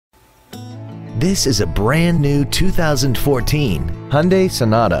This is a brand new 2014 Hyundai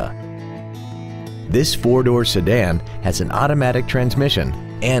Sonata. This four-door sedan has an automatic transmission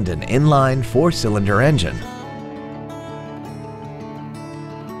and an inline four-cylinder engine.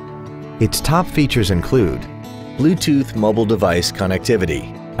 Its top features include Bluetooth mobile device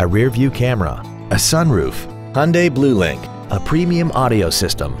connectivity, a rear-view camera, a sunroof, Hyundai BlueLink, a premium audio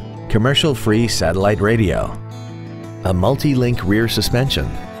system, commercial-free satellite radio, a multi-link rear suspension,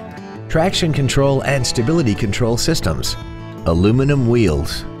 traction control and stability control systems, aluminum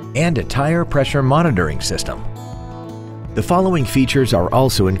wheels, and a tire pressure monitoring system. The following features are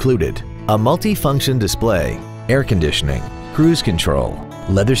also included: a multi-function display, air conditioning, cruise control,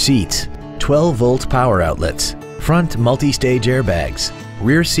 leather seats, 12-volt power outlets, front multi-stage airbags,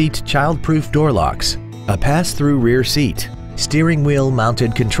 rear seat child-proof door locks, a pass-through rear seat, steering wheel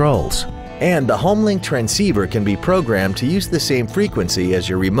mounted controls, and the HomeLink transceiver can be programmed to use the same frequency as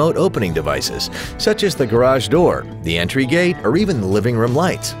your remote opening devices, such as the garage door, the entry gate, or even the living room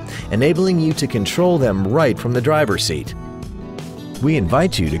lights, enabling you to control them right from the driver's seat. We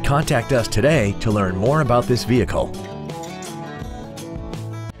invite you to contact us today to learn more about this vehicle.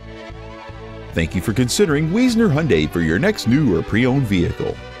 Thank you for considering Wiesner Hyundai for your next new or pre-owned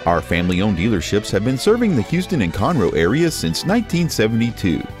vehicle. Our family-owned dealerships have been serving the Houston and Conroe areas since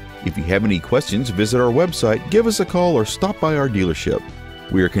 1972. If you have any questions, visit our website, give us a call, or stop by our dealership.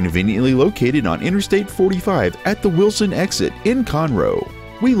 We are conveniently located on Interstate 45 at the Wilson exit in Conroe.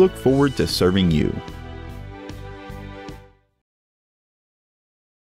 We look forward to serving you.